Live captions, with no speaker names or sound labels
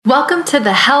Welcome to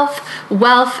the Health,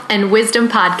 Wealth, and Wisdom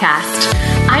Podcast.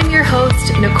 I'm your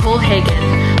host, Nicole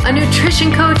Hagan, a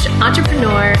nutrition coach,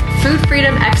 entrepreneur, food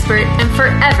freedom expert, and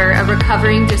forever a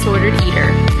recovering disordered eater.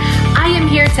 I am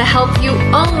here to help you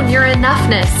own your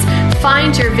enoughness,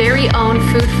 find your very own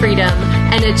food freedom,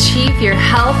 and achieve your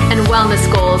health and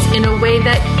wellness goals in a way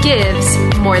that gives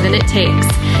more than it takes.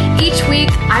 Each week,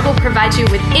 I will provide you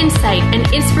with insight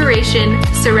and inspiration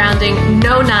surrounding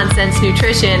no-nonsense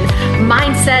nutrition,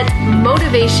 mindset,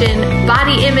 motivation,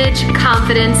 body image,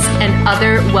 confidence, and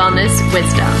other wellness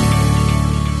wisdom.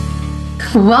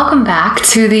 Welcome back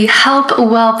to the Health,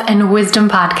 Wealth, and Wisdom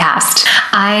Podcast.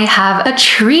 I have a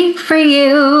treat for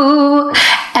you.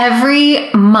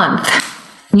 Every month,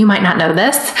 you might not know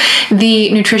this, the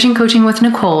Nutrition Coaching with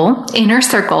Nicole Inner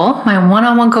Circle, my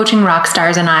one-on-one coaching rock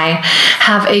stars, and I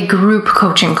have a group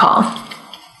coaching call.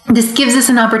 This gives us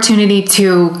an opportunity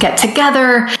to get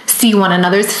together, see one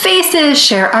another's faces,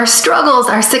 share our struggles,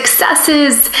 our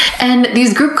successes. And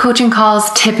these group coaching calls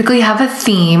typically have a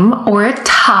theme or a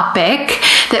topic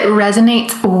that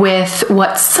resonates with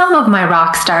what some of my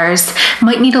rock stars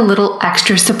might need a little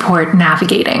extra support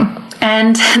navigating.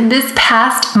 And this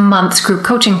past month's group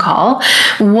coaching call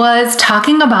was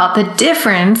talking about the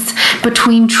difference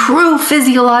between true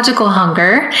physiological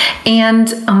hunger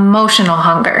and emotional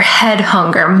hunger, head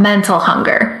hunger, mental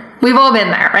hunger. We've all been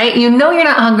there, right? You know you're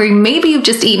not hungry. Maybe you've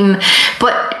just eaten,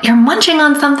 but you're munching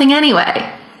on something anyway.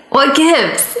 What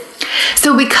gives?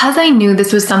 So because I knew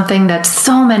this was something that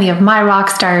so many of my rock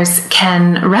stars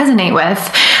can resonate with,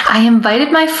 I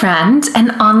invited my friend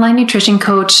and online nutrition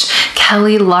coach,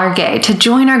 Kelly Largay, to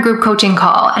join our group coaching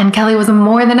call. And Kelly was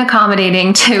more than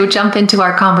accommodating to jump into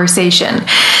our conversation.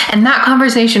 And that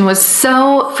conversation was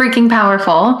so freaking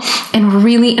powerful and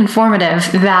really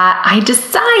informative that I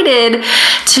decided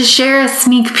to share a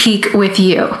sneak peek with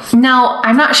you. Now,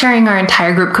 I'm not sharing our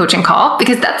entire group coaching call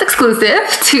because that's exclusive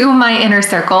to my inner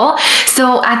circle.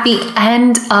 So at the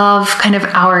end of kind of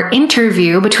our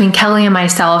interview between Kelly and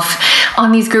myself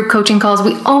on these group coaching calls,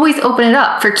 we always open it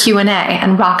up for Q&A,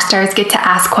 and rock stars get to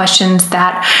ask questions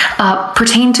that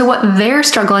pertain to what they're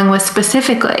struggling with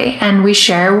specifically. And we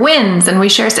share wins and we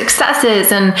share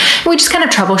successes and we just kind of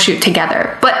troubleshoot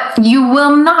together. But you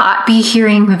will not be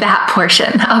hearing that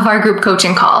portion of our group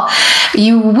coaching call.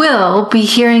 You will be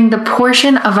hearing the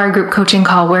portion of our group coaching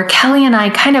call where Kelly and I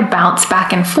kind of bounce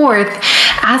back and forth,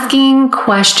 asking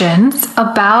questions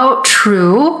about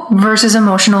true versus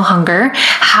emotional hunger,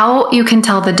 how you can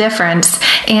tell the difference,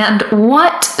 and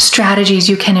what strategies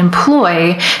you can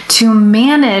employ to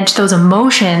manage those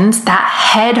emotions, that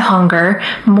head hunger,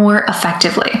 more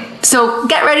effectively. So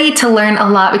get ready to learn a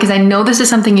lot because I know this is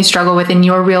something you struggle with in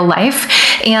your real life,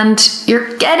 and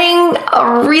you're getting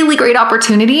a really great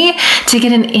opportunity to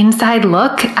get an inside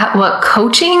look at what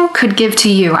coaching could give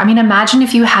to you. I mean, imagine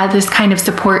if you had this kind of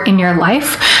support in your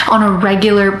life on a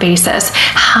regular basis.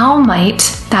 How might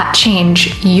that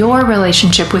change your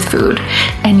relationship with food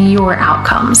and your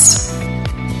outcomes?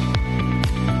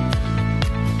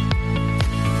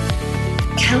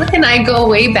 Kelly and I go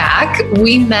way back.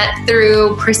 We met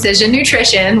through Precision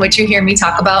Nutrition, which you hear me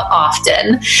talk about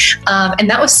often. And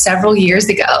that was several years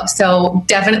ago. So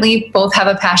definitely both have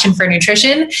a passion for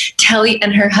nutrition. Kelly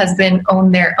and her husband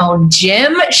own their own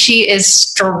gym. She is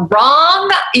strong.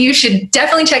 You should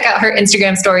definitely check out her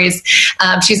Instagram stories.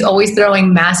 She's always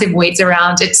throwing massive weights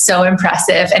around. It's so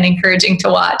impressive and encouraging to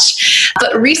watch.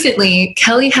 But recently,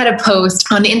 Kelly had a post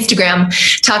on Instagram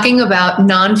talking about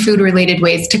non-food related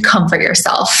ways to comfort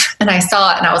yourself. And I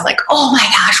saw it and I was like, oh my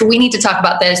gosh, we need to talk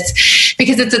about this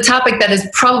because it's a topic that has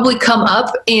probably come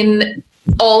up in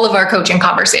all of our coaching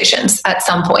conversations at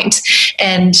some point.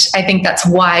 And I think that's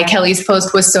why Kelly's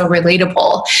post was so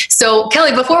relatable. So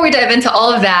Kelly, before we dive into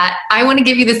all of that, I want to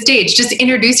give you the stage. Just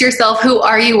introduce yourself. Who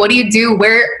are you? What do you do?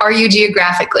 Where are you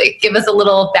geographically? Give us a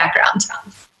little background.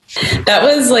 That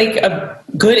was like a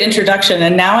good introduction.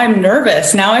 And now I'm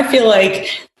nervous. Now I feel like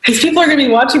these people are going to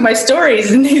be watching my stories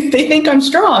and they think I'm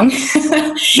strong.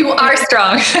 You are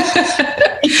strong.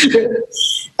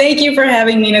 Thank you for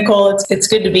having me, Nicole. It's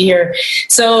good to be here.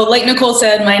 So like Nicole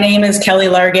said, my name is Kelly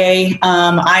Largay.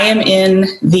 I am in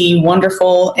the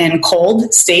wonderful and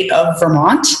cold state of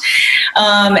Vermont.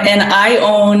 And I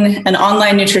own an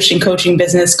online nutrition coaching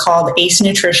business called Ace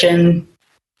Nutrition.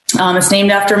 It's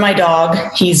named after my dog.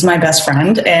 He's my best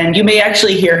friend, and you may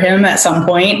actually hear him at some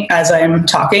point as I'm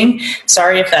talking.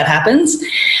 Sorry if that happens.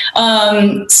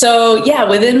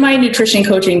 Within my nutrition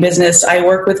coaching business, I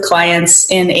work with clients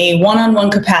in a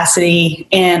one-on-one capacity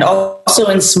and also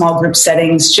in small group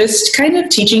settings, just kind of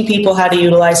teaching people how to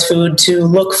utilize food to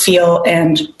look, feel,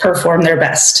 and perform their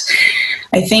best.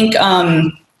 I think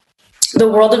the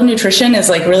world of nutrition is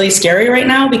like really scary right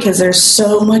now because there's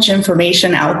so much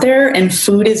information out there, and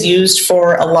food is used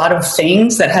for a lot of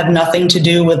things that have nothing to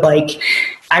do with like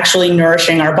actually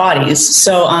nourishing our bodies.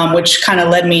 So, which kind of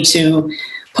led me to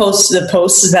post the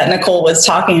posts that Nicole was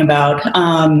talking about.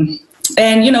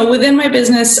 And, you know, within my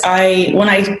business, when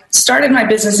I started my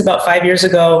business about 5 years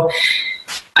ago,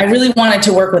 I really wanted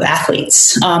to work with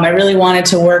athletes. I really wanted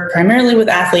to work primarily with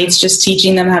athletes, just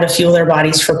teaching them how to fuel their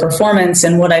bodies for performance.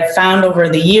 And what I've found over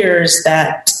the years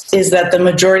is that the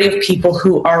majority of people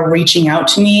who are reaching out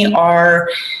to me are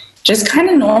just kind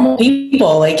of normal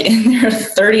people, like in their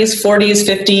 30s, 40s,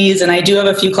 50s. And I do have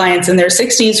a few clients in their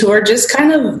 60s who are just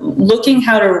kind of looking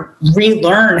how to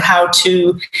relearn how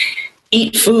to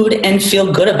eat food and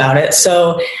feel good about it.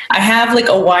 So I have like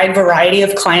a wide variety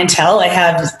of clientele. I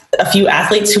have a few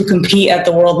athletes who compete at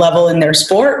the world level in their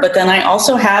sport, but then I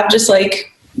also have just like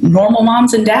normal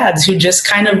moms and dads who just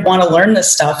kind of want to learn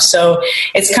this stuff. So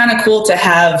it's kind of cool to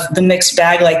have the mixed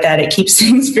bag like that. It keeps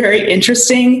things very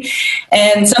interesting.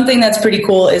 And something that's pretty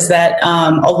cool is that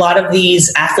a lot of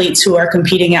these athletes who are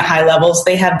competing at high levels,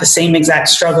 they have the same exact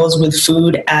struggles with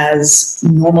food as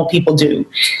normal people do.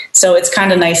 So it's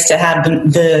kind of nice to have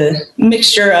the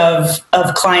mixture of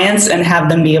clients and have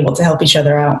them be able to help each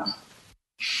other out.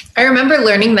 I remember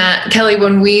learning that, Kelly,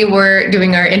 when we were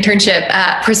doing our internship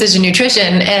at Precision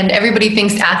Nutrition, and everybody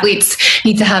thinks athletes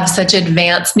need to have such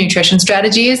advanced nutrition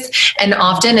strategies. And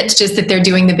often it's just that they're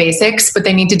doing the basics, but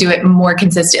they need to do it more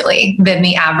consistently than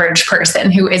the average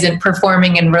person who isn't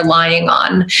performing and relying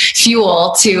on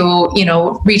fuel to, you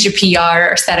know, reach a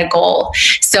PR or set a goal.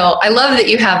 So I love that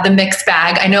you have the mixed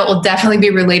bag. I know it will definitely be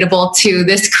relatable to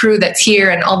this crew that's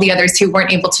here and all the others who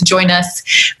weren't able to join us,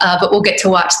 but we'll get to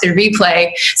watch the replay.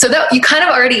 So that you kind of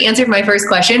already answered my first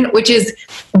question, which is,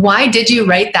 why did you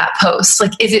write that post?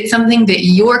 Like, is it something that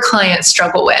your clients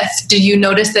struggle with? Do you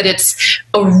notice that it's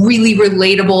a really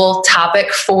relatable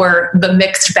topic for the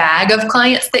mixed bag of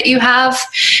clients that you have,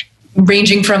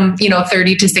 ranging from,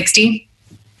 30 to 60?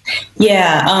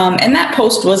 Yeah. And that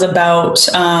post was about,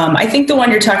 I think the one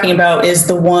you're talking about is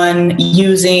the one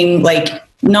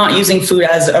not using food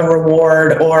as a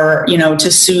reward or,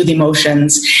 to soothe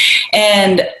emotions.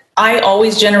 And I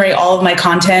always generate all of my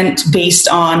content based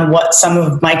on what some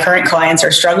of my current clients are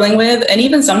struggling with, and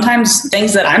even sometimes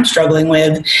things that I'm struggling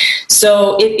with.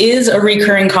 So it is a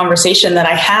recurring conversation that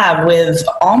I have with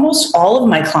almost all of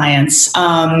my clients,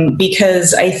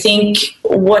 because I think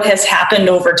what has happened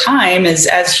over time is,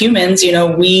 as humans,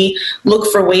 we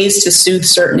look for ways to soothe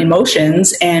certain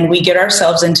emotions, and we get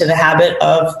ourselves into the habit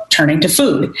of turning to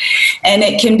food. And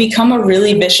it can become a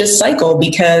really vicious cycle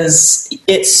because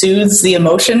it soothes the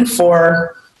emotion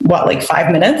for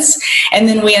 5 minutes, and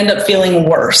then we end up feeling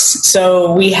worse.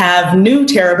 So we have new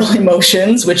terrible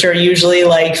emotions, which are usually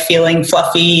like feeling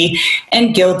fluffy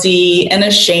and guilty and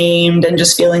ashamed and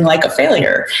just feeling like a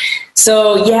failure.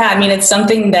 So yeah, it's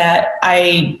something that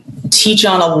I teach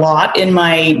on a lot in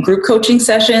my group coaching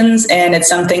sessions, and it's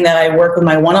something that I work with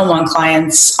my one-on-one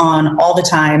clients on all the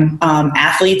time,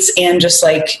 athletes and just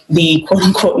like the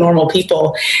quote-unquote normal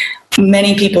people.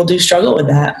 Many people do struggle with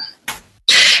that.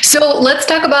 So let's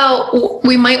talk about,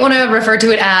 we might want to refer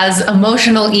to it as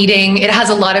emotional eating. It has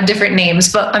a lot of different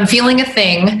names, but I'm feeling a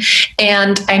thing.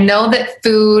 And I know that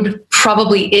food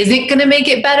probably isn't going to make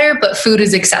it better, but food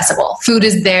is accessible. Food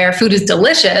is there. Food is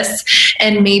delicious.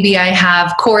 And maybe I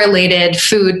have correlated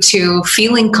food to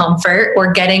feeling comfort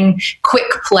or getting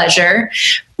quick pleasure.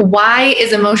 Why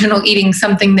is emotional eating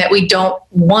something that we don't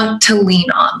want to lean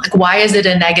on? Like, why is it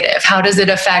a negative? How does it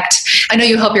affect? I know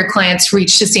you help your clients reach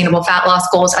sustainable fat loss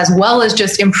goals as well as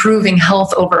just improving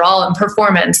health overall and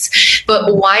performance.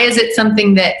 But why is it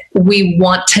something that we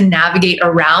want to navigate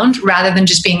around rather than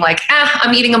just being like,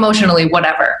 I'm eating emotionally,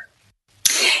 whatever?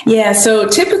 Yeah, so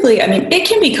typically, it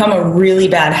can become a really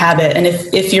bad habit. And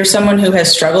if you're someone who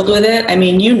has struggled with it,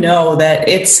 that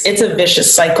it's a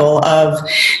vicious cycle of,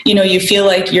 you feel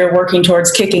like you're working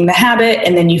towards kicking the habit,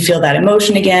 and then you feel that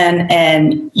emotion again,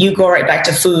 and you go right back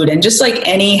to food. And just like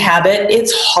any habit,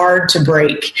 it's hard to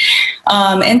break.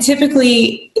 And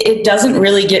typically, it doesn't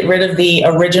really get rid of the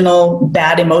original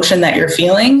bad emotion that you're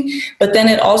feeling, but then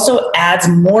it also adds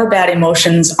more bad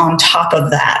emotions on top of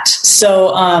that.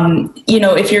 So,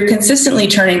 if you're consistently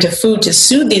turning to food to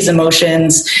soothe these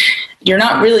emotions, you're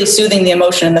not really soothing the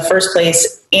emotion in the first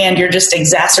place, and you're just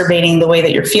exacerbating the way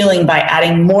that you're feeling by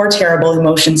adding more terrible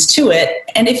emotions to it.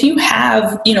 And if you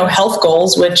have, health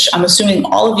goals, which I'm assuming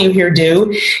all of you here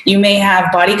do, you may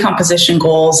have body composition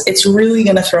goals. It's really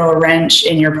going to throw a wrench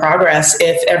in your progress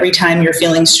if every time you're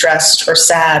feeling stressed or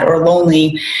sad or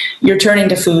lonely, you're turning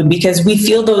to food, because we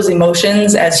feel those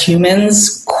emotions as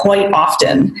humans quite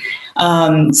often.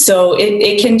 So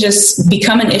it can just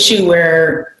become an issue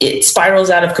where it spirals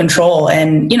out of control.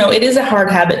 And, it is a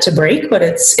hard habit to break, but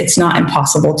it's not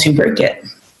impossible to break it.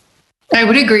 I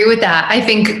would agree with that. I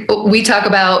think we talk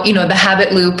about, the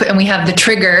habit loop, and we have the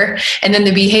trigger and then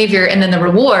the behavior and then the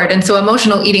reward. And so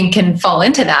emotional eating can fall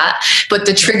into that. But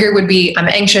the trigger would be, I'm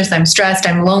anxious, I'm stressed,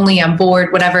 I'm lonely, I'm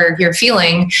bored, whatever you're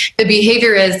feeling. The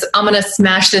behavior is, I'm going to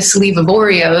smash this sleeve of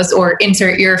Oreos or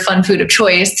insert your fun food of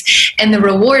choice. And the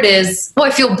reward is, I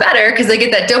feel better because I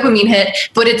get that dopamine hit,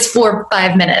 but it's for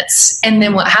 5 minutes. And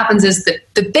then what happens is the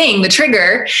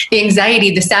trigger, the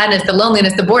anxiety, the sadness, the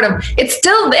loneliness, the boredom, it's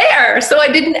still there. So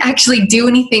I didn't actually do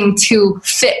anything to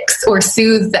fix or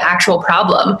soothe the actual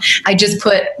problem. I just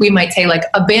put, we might say, like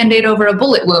a Band-Aid over a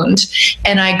bullet wound,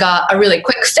 and I got a really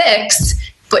quick fix,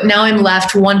 but now I'm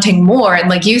left wanting more. And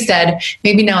like you said,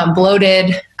 maybe now I'm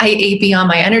bloated. I ate beyond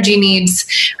my energy needs.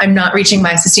 I'm not reaching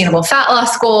my sustainable fat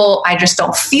loss goal. I just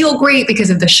don't feel great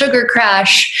because of the sugar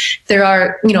crash. There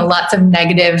are, lots of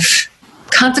negative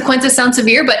consequences. Sound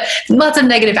severe, but lots of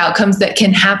negative outcomes that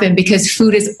can happen because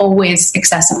food is always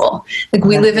accessible. Like,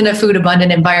 we live in a food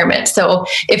abundant environment. So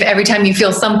if every time you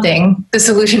feel something, the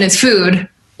solution is food,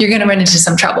 you're going to run into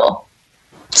some trouble.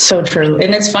 So true.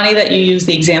 And it's funny that you use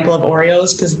the example of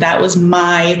Oreos, because that was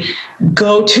my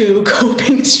go-to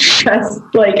coping stress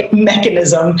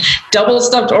mechanism. Double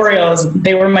stuffed Oreos,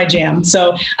 they were my jam.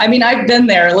 So, I've been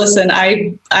there. Listen,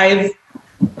 I've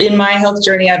in my health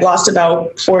journey, I've lost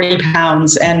about 40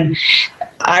 pounds, and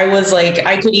I was like,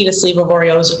 I could eat a sleeve of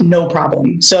Oreos, no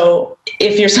problem. So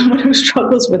if you're someone who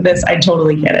struggles with this, I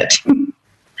totally get it.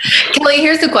 Kelly,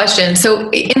 here's the question. So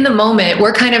in the moment,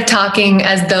 we're kind of talking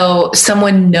as though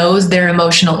someone knows their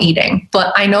emotional eating,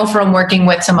 but I know from working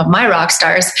with some of my rock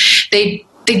stars,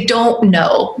 they don't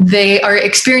know. They are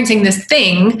experiencing this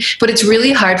thing, but it's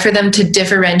really hard for them to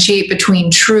differentiate between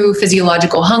true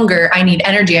physiological hunger. I need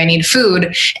energy, I need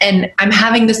food, and I'm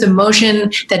having this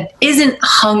emotion that isn't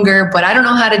hunger, but I don't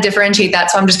know how to differentiate that,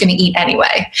 so I'm just going to eat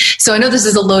anyway. So I know this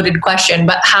is a loaded question,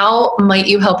 but how might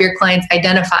you help your clients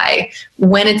identify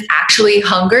when it's actually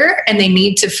hunger and they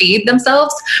need to feed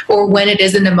themselves, or when it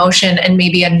is an emotion and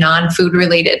maybe a non-food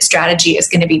related strategy is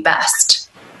going to be best?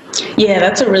 Yeah,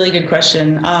 that's a really good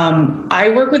question. I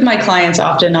work with my clients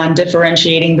often on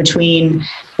differentiating between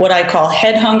what I call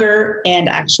head hunger and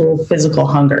actual physical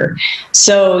hunger.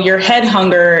 So your head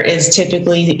hunger is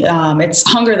typically, it's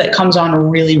hunger that comes on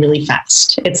really, really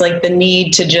fast. It's like the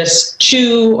need to just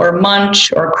chew or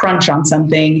munch or crunch on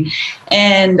something.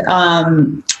 And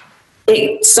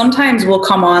it sometimes will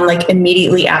come on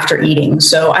immediately after eating.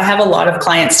 So I have a lot of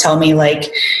clients tell me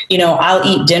I'll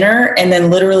eat dinner and then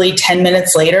literally 10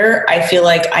 minutes later, I feel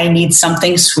like I need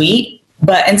something sweet.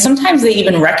 And sometimes they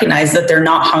even recognize that they're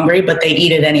not hungry, but they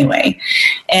eat it anyway.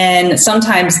 And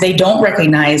sometimes they don't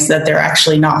recognize that they're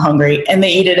actually not hungry and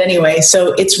they eat it anyway.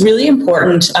 So it's really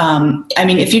important.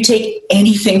 If you take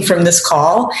anything from this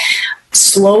call,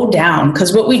 slow down,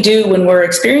 because what we do when we're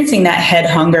experiencing that head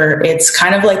hunger, it's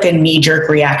kind of like a knee-jerk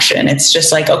reaction. It's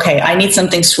just like, okay, I need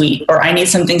something sweet or I need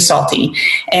something salty,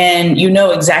 and you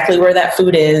know exactly where that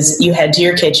food is. You head to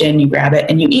your kitchen, you grab it,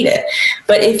 and you eat it.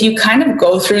 But if you kind of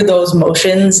go through those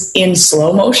motions in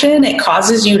slow motion, it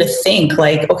causes you to think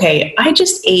okay, I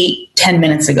just ate 10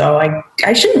 minutes ago.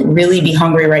 I shouldn't really be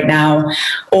hungry right now.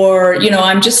 Or,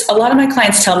 a lot of my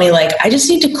clients tell me I just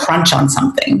need to crunch on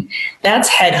something. That's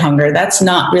head hunger. That's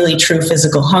not really true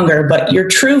physical hunger, but your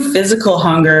true physical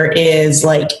hunger is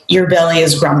your belly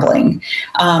is grumbling.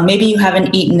 Maybe you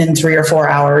haven't eaten in 3 or 4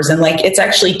 hours, and it's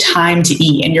actually time to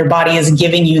eat, and your body is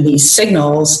giving you these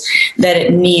signals that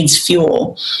it needs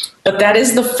fuel. But that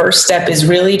is the first step, is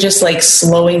really just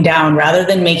slowing down rather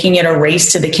than making it a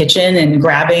race to the kitchen and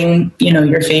grabbing,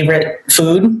 your favorite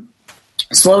food.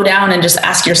 Slow down and just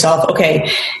ask yourself,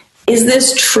 okay, is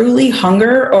this truly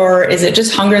hunger, or is it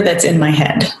just hunger that's in my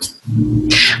head?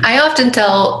 I often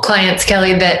tell clients,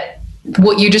 Kelly, that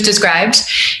what you just described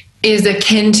is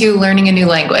akin to learning a new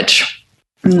language.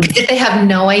 If they have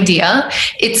no idea,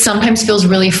 it sometimes feels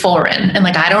really foreign. And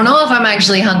I don't know if I'm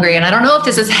actually hungry, and I don't know if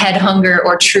this is head hunger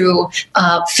or true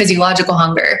physiological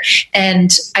hunger.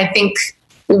 And I think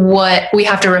what we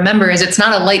have to remember is it's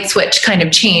not a light switch kind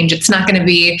of change. It's not going to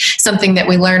be something that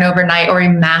we learn overnight or we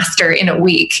master in a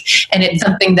week. And it's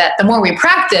something that the more we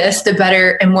practice, the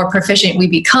better and more proficient we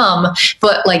become.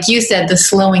 But like you said, the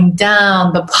slowing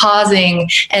down, the pausing,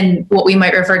 and what we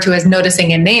might refer to as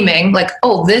noticing and naming,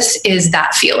 oh, this is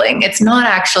that feeling. It's not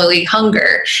actually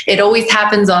hunger. It always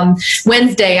happens on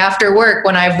Wednesday after work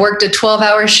when I've worked a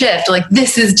 12-hour shift.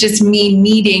 This is just me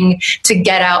needing to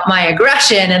get out my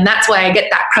aggression. And that's why I get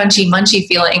that that crunchy, munchy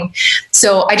feeling.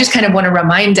 So I just kind of want to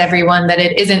remind everyone that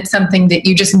it isn't something that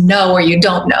you just know or you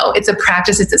don't know. It's a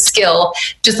practice, it's a skill,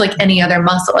 just like any other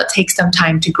muscle. It takes some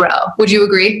time to grow. Would you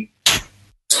agree?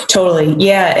 Totally.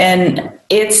 Yeah. And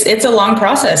it's a long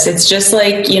process. It's just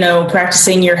like,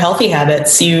 practicing your healthy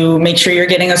habits. You make sure you're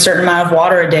getting a certain amount of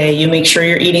water a day. You make sure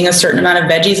you're eating a certain amount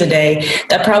of veggies a day.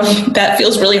 That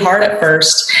feels really hard at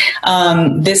first.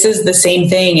 This is the same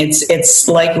thing. It's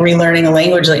like relearning a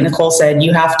language, like Nicole said.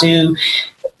 You have to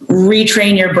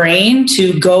retrain your brain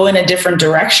to go in a different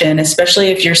direction, especially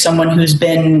if you're someone who's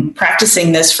been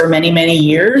practicing this for many, many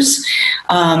years.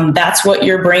 That's what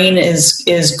your brain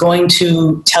is going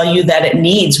to tell you that it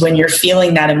needs when you're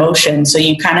feeling that emotion. So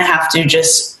you kind of have to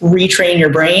just retrain your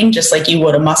brain, just like you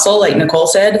would a muscle, like Nicole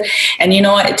said. And you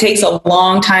know what? It takes a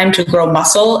long time to grow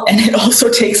muscle, and it also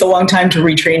takes a long time to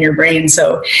retrain your brain.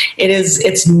 So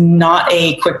it's not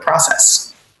a quick process.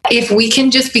 If we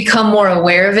can just become more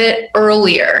aware of it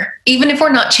earlier, even if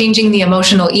we're not changing the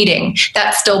emotional eating,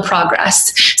 that's still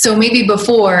progress. So maybe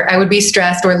before I would be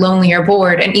stressed or lonely or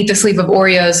bored and eat the sleeve of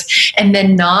Oreos and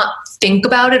then not think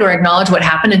about it or acknowledge what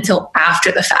happened until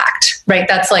after the fact, right?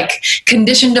 That's like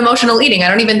conditioned emotional eating. I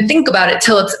don't even think about it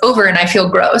till it's over and I feel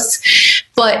gross.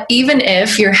 But even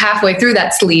if you're halfway through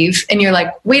that sleeve and you're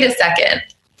like, wait a second,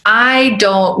 I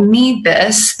don't need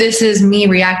this. This is me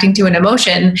reacting to an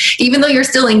emotion. Even though you're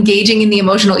still engaging in the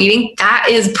emotional eating, that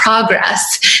is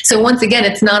progress. So once again,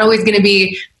 it's not always going to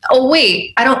be, oh,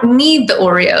 wait, I don't need the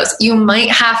Oreos. You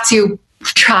might have to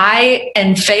try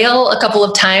and fail a couple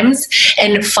of times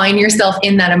and find yourself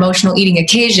in that emotional eating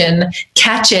occasion,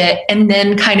 catch it, and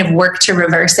then kind of work to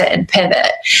reverse it and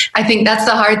pivot. I think that's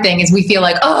the hard thing is we feel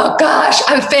like, oh gosh,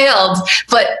 I failed.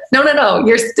 But no,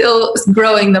 you're still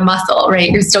growing the muscle, right?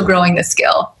 You're still growing the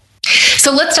skill.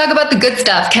 So let's talk about the good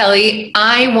stuff, Kelly.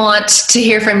 I want to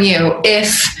hear from you.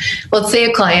 If, let's say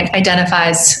a client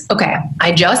identifies, okay,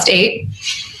 I just ate,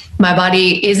 my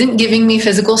body isn't giving me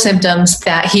physical symptoms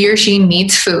that he or she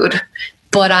needs food,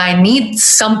 but I need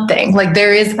something. Like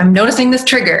I'm noticing this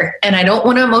trigger and I don't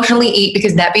want to emotionally eat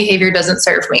because that behavior doesn't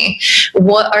serve me.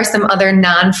 What are some other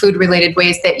non-food related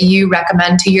ways that you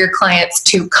recommend to your clients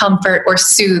to comfort or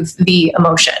soothe the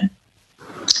emotion?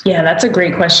 Yeah, that's a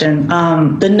great question.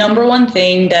 The number one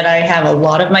thing that I have a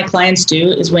lot of my clients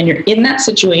do is when you're in that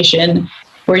situation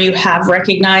where you have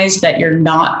recognized that you're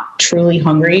not truly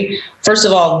hungry, first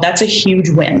of all, that's a huge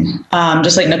win.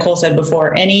 Just like Nicole said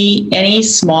before, any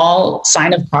small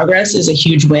sign of progress is a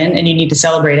huge win and you need to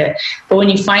celebrate it. But when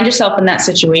you find yourself in that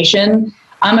situation,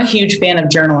 I'm a huge fan of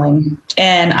journaling.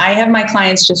 And I have my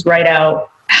clients just write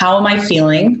out, how am I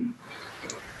feeling?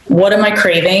 What am I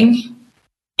craving?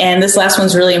 And this last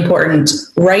one's really important.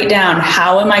 Write down,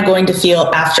 how am I going to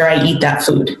feel after I eat that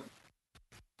food?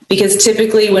 Because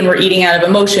typically when we're eating out of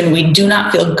emotion, we do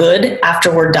not feel good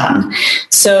after we're done.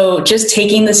 So just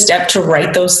taking the step to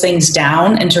write those things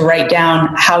down and to write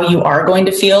down how you are going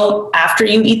to feel after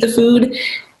you eat the food,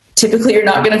 typically you're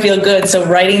not going to feel good. So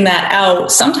writing that out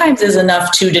sometimes is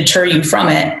enough to deter you from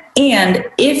it. And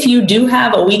if you do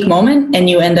have a weak moment and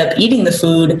you end up eating the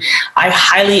food, I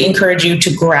highly encourage you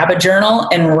to grab a journal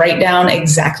and write down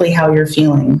exactly how you're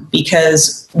feeling.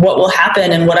 Because what will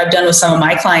happen, and what I've done with some of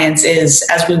my clients, is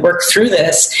as we work through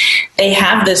this, they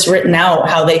have this written out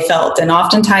how they felt. And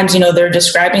oftentimes, they're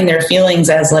describing their feelings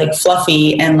as like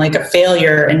fluffy and like a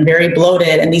failure and very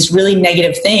bloated and these really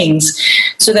negative things,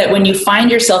 so that when you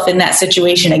find yourself in that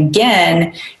situation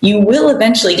again, you will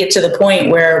eventually get to the point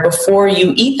where before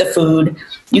you eat the food,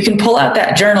 you can pull out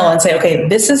that journal and say, okay,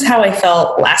 this is how I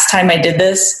felt last time I did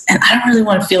this, and I don't really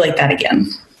want to feel like that again.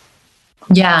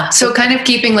 Yeah. So kind of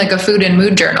keeping like a food and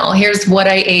mood journal. Here's what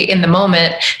I ate in the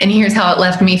moment, and here's how it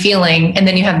left me feeling. And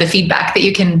then you have the feedback that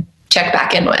you can check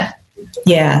back in with.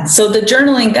 Yeah. So the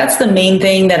journaling, that's the main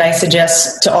thing that I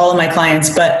suggest to all of my clients.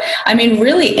 But I mean,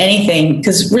 really anything,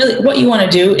 because really what you want to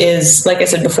do is, like I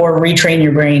said before, retrain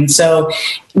your brain. So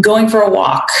going for a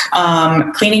walk,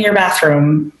 cleaning your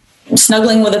bathroom,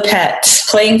 snuggling with a pet,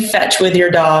 playing fetch with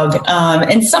your dog.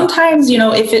 And sometimes,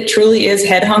 if it truly is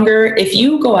head hunger, if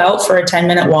you go out for a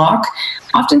 10-minute walk,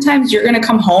 oftentimes you're going to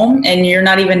come home and you're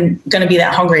not even going to be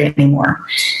that hungry anymore.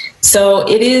 So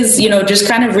it is, just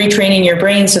kind of retraining your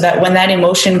brain so that when that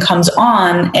emotion comes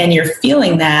on and you're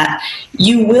feeling that,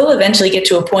 you will eventually get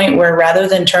to a point where rather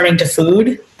than turning to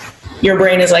food, your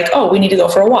brain is like, oh, we need to go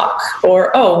for a walk,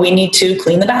 or, oh, we need to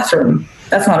clean the bathroom.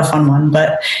 That's not a fun one,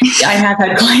 but I have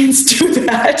had clients do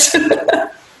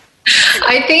that.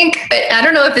 I think, I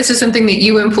don't know if this is something that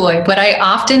you employ, but I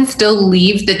often still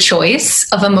leave the choice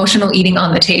of emotional eating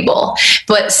on the table,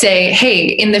 but say, hey,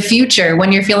 in the future,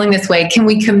 when you're feeling this way, can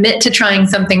we commit to trying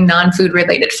something non-food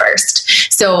related first?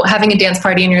 So having a dance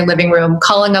party in your living room,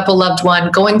 calling up a loved one,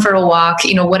 going for a walk,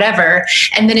 whatever.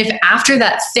 And then if after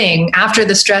that thing, after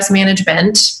the stress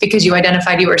management, because you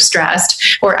identified you were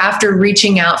stressed, or after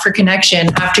reaching out for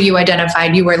connection, after you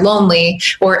identified you were lonely,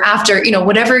 or after,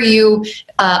 whatever you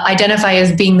identify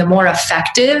as being the more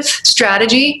effective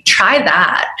strategy, try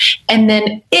that. And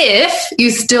then if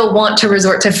you still want to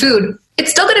resort to food,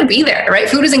 it's still going to be there, right?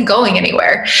 Food isn't going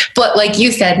anywhere. But like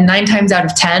you said, 9 times out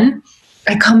of 10,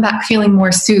 I come back feeling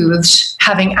more soothed,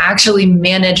 having actually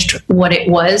managed what it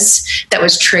was that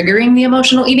was triggering the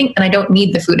emotional eating, and I don't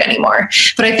need the food anymore.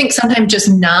 But I think sometimes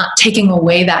just not taking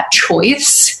away that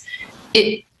choice,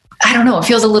 it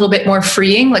feels a little bit more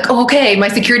freeing. Like, oh, okay, my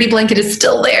security blanket is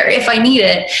still there if I need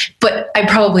it, but I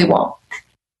probably won't.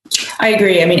 I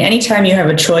agree. I mean, anytime you have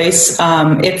a choice,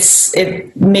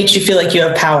 it makes you feel like you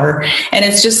have power. And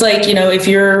it's just like, if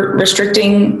you're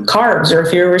restricting carbs or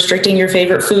if you're restricting your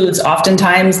favorite foods,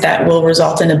 oftentimes that will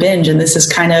result in a binge. And this is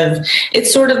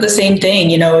it's sort of the same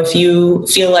thing. If you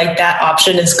feel like that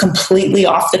option is completely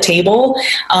off the table,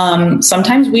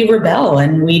 sometimes we rebel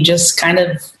and we just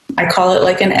I call it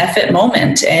like an F it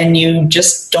moment, and you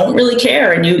just don't really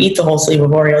care and you eat the whole sleeve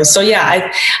of Oreos. So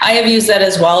yeah, I have used that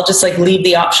as well. Just like leave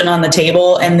the option on the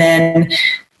table. And then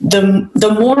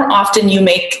the more often you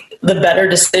make the better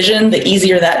decision, the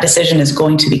easier that decision is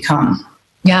going to become.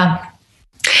 Yeah.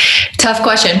 Tough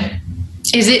question.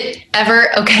 Is it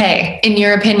ever okay, in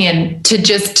your opinion, to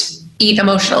just eat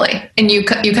emotionally? And you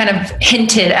kind of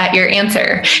hinted at your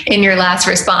answer in your last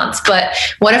response, but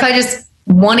what if I just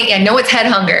I know it's head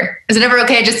hunger. Is it ever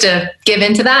okay just to give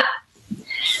into that?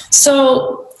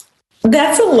 So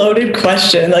that's a loaded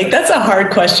question. Like, that's a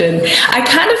hard question. I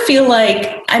kind of feel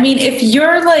like, if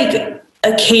you're like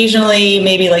occasionally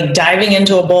maybe like diving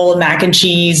into a bowl of mac and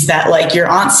cheese that like your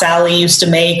Aunt Sally used to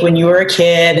make when you were a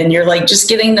kid, and you're like just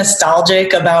getting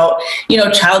nostalgic about,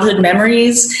 childhood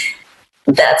memories,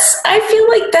 I feel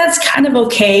like that's kind of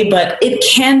okay, but it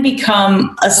can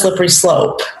become a slippery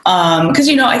slope. Cause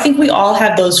I think we all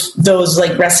have those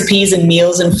like recipes and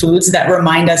meals and foods that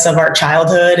remind us of our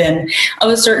childhood and of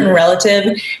a certain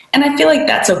relative. And I feel like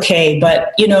that's okay.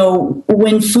 But,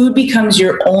 when food becomes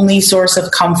your only source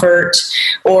of comfort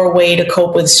or way to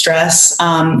cope with stress,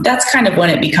 that's kind of when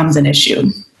it becomes an issue.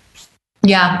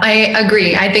 Yeah, I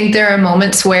agree. I think there are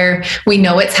moments where we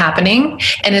know it's happening.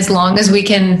 And as long as we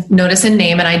can notice and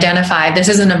name and identify, this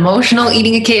is an emotional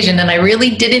eating occasion and I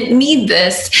really didn't need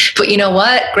this, but you know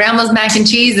what? Grandma's mac and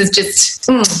cheese is just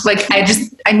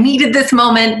I needed this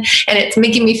moment and it's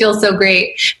making me feel so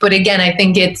great. But again, I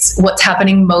think it's what's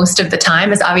happening most of the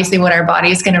time is obviously what our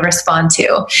body is going to respond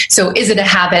to. So is it a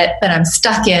habit that I'm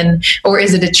stuck in, or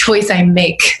is it a choice I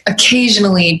make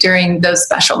occasionally during those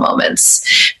special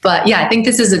moments? But yeah, I think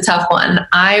this is a tough one.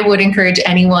 I would encourage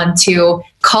anyone to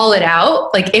call it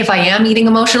out. Like, if I am eating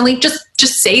emotionally, just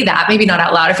say that, maybe not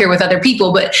out loud if you're with other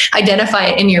people, but identify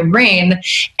it in your brain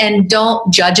and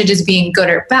don't judge it as being good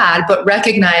or bad, but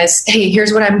recognize, hey,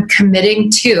 here's what I'm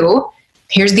committing to.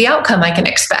 Here's the outcome I can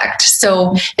expect.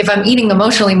 So if I'm eating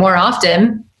emotionally more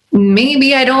often,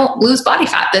 maybe I don't lose body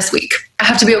fat this week. I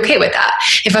have to be okay with that.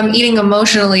 If I'm eating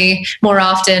emotionally more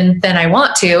often than I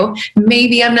want to,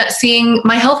 maybe I'm not seeing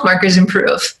my health markers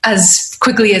improve as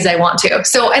quickly as I want to.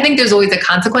 So I think there's always a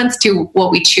consequence to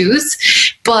what we choose,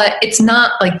 but it's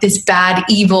not like this bad,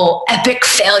 evil, epic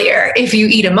failure if you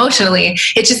eat emotionally.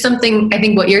 It's just something, I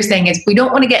think what you're saying is we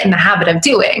don't want to get in the habit of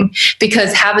doing,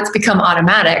 because habits become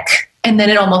automatic. And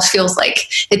then it almost feels like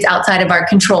it's outside of our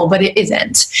control, but it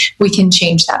isn't. We can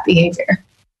change that behavior.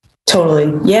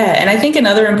 Totally. Yeah. And I think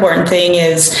another important thing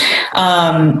is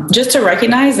just to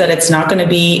recognize that it's not going to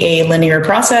be a linear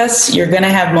process. You're going to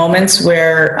have moments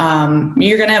where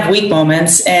you're going to have weak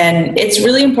moments. And it's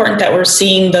really important that we're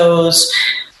seeing those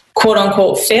quote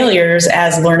unquote failures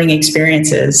as learning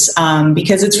experiences,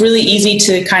 because it's really easy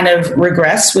to kind of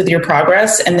regress with your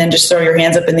progress and then just throw your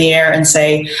hands up in the air and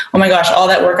say, oh my gosh, all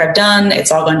that work I've done,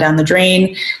 it's all gone down the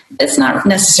drain. It's not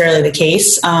necessarily the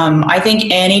case. I think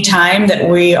any time that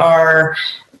we are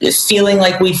feeling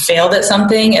like we failed at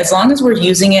something, as long as we're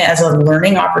using it as a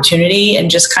learning opportunity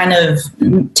and just kind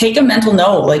of take a mental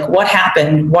note, like what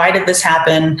happened? Why did this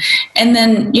happen? And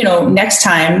then, next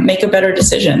time make a better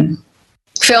decision.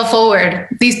 Fail forward.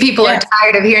 These people are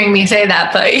tired of hearing me say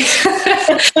that, but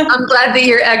I'm glad that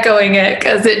you're echoing it,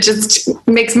 because it just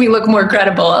makes me look more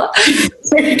credible.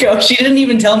 There you go. She didn't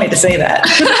even tell me to say that.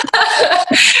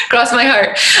 Cross my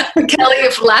heart. Kelly,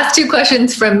 last two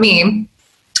questions from me.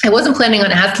 I wasn't planning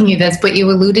on asking you this, but you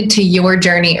alluded to your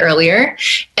journey earlier.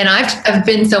 And I've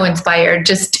been so inspired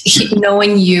just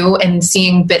knowing you and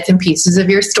seeing bits and pieces of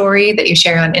your story that you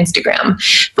share on Instagram.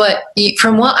 But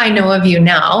from what I know of you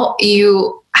now,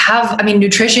 you have,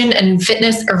 nutrition and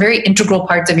fitness are very integral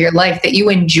parts of your life that you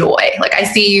enjoy. Like I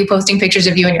see you posting pictures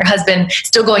of you and your husband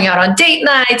still going out on date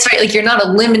nights, right? Like you're not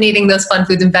eliminating those fun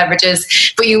foods and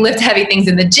beverages, but you lift heavy things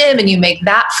in the gym and you make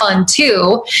that fun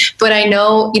too. But I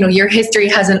know, your history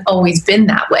hasn't always been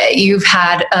that way. You've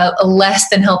had a less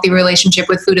than healthy relationship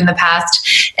with food in the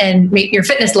past and make your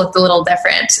fitness look a little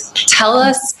different. Tell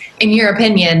us, in your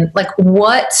opinion, like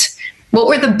what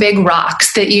were the big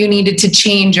rocks that you needed to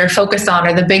change or focus on,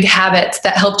 or the big habits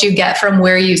that helped you get from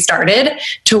where you started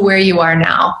to where you are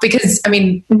now? Because,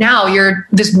 now you're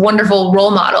this wonderful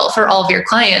role model for all of your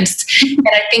clients. And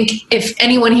I think if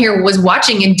anyone here was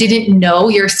watching and didn't know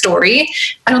your story,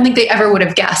 I don't think they ever would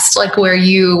have guessed like where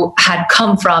you had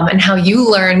come from and how you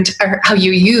learned or how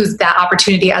you used that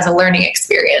opportunity as a learning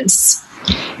experience.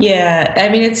 Yeah,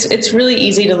 it's really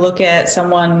easy to look at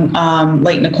someone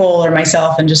like Nicole or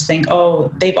myself and just think, oh,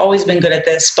 they've always been good at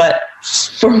this. But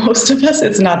for most of us,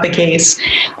 it's not the case.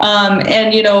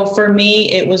 For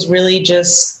me, it was really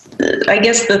just, I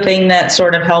guess the thing that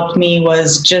sort of helped me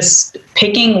was just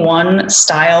picking one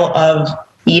style of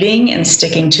eating and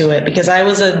sticking to it, because I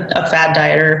was a fad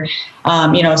dieter,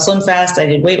 Slim Fast, I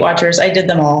did Weight Watchers, I did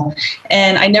them all.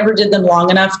 And I never did them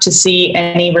long enough to see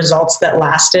any results that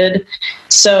lasted.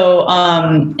 So,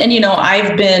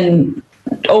 I've been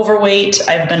overweight,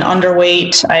 I've been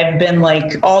underweight, I've been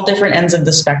like all different ends of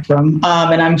the spectrum.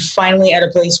 And I'm finally at a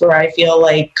place where I feel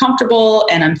like comfortable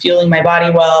and I'm feeling my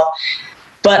body well.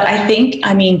 But I think,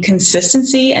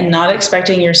 consistency and not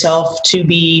expecting yourself to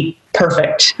be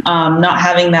perfect, not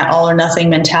having that all or nothing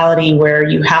mentality where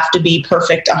you have to be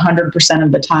perfect 100%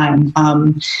 of the time.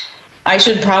 I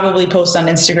should probably post on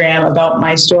Instagram about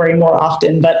my story more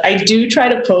often, but I do try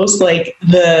to post like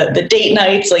the date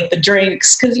nights, like the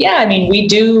drinks. Cause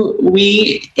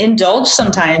we indulge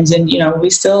sometimes and, we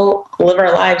still live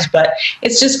our lives, but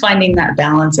it's just finding that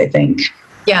balance, I think.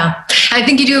 Yeah, I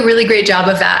think you do a really great job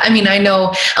of that. I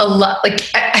know a lot,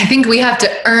 I think we have to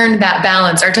earn that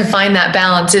balance, or to find that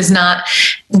balance is not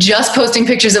just posting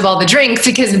pictures of all the drinks,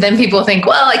 because then people think,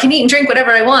 well, I can eat and drink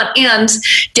whatever I want and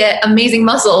get amazing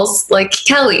muscles like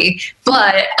Kelly.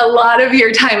 But a lot of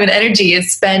your time and energy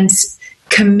is spent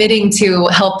committing to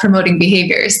health promoting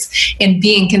behaviors and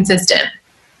being consistent.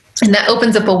 And that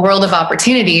opens up a world of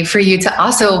opportunity for you to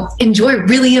also enjoy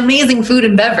really amazing food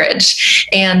and beverage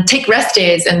and take rest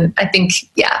days. And I think,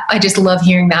 I just love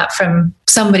hearing that from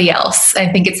somebody else.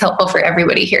 I think it's helpful for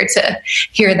everybody here to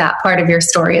hear that part of your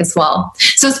story as well.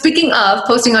 So speaking of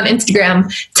posting on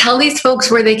Instagram, tell these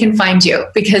folks where they can find you,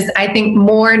 because I think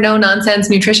more no-nonsense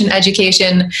nutrition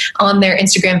education on their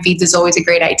Instagram feeds is always a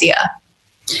great idea.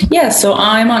 Yeah, so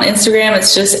I'm on Instagram.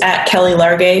 It's just at Kelly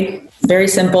Largay. Very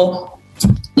simple.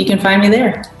 You can find me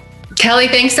there. Kelly,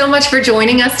 thanks so much for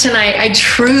joining us tonight. I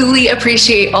truly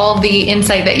appreciate all the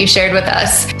insight that you shared with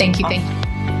us. Thank you.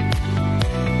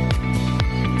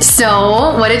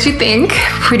 So, what did you think?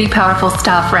 Pretty powerful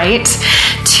stuff, right?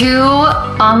 2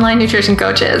 online nutrition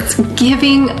coaches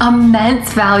giving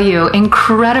immense value,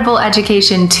 incredible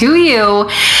education to you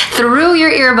through your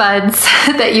earbuds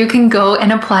that you can go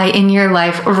and apply in your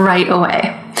life right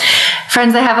away.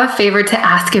 Friends, I have a favor to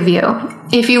ask of you.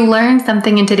 If you learned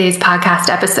something in today's podcast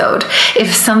episode,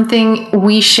 if something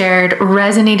we shared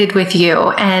resonated with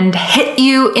you and hit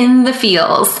you in the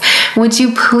feels, would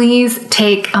you please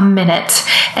take a minute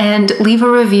and leave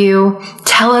a review?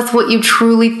 Tell us what you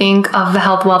truly think of the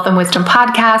Health, Wealth, and Wisdom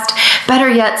podcast. Better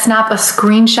yet, snap a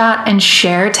screenshot and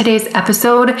share today's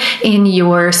episode in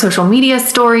your social media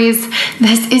stories.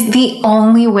 This is the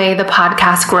only way the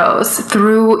podcast grows,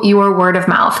 through your word of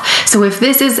mouth. So if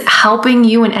this is helping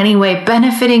you in any way,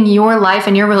 benefiting your life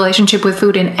and your relationship with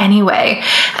food in any way,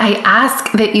 I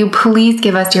ask that you please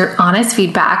give us your honest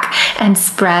feedback and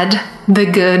spread the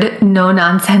good,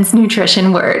 no-nonsense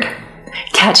nutrition word.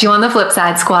 Catch you on the flip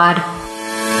side, squad.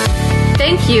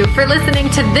 Thank you for listening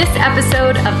to this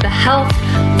episode of the Health,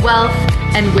 Wealth,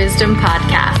 and Wisdom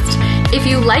podcast. If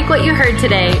you like what you heard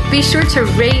today, be sure to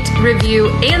rate,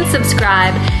 review, and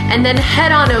subscribe, and then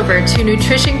head on over to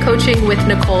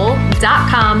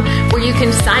nutritioncoachingwithnicole.com, where you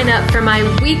can sign up for my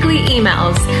weekly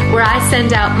emails, where I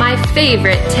send out my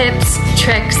favorite tips,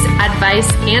 tricks,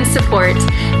 advice, and support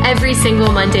every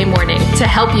single Monday morning to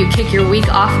help you kick your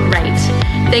week off right.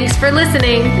 Thanks for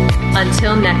listening.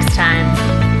 Until next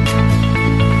time.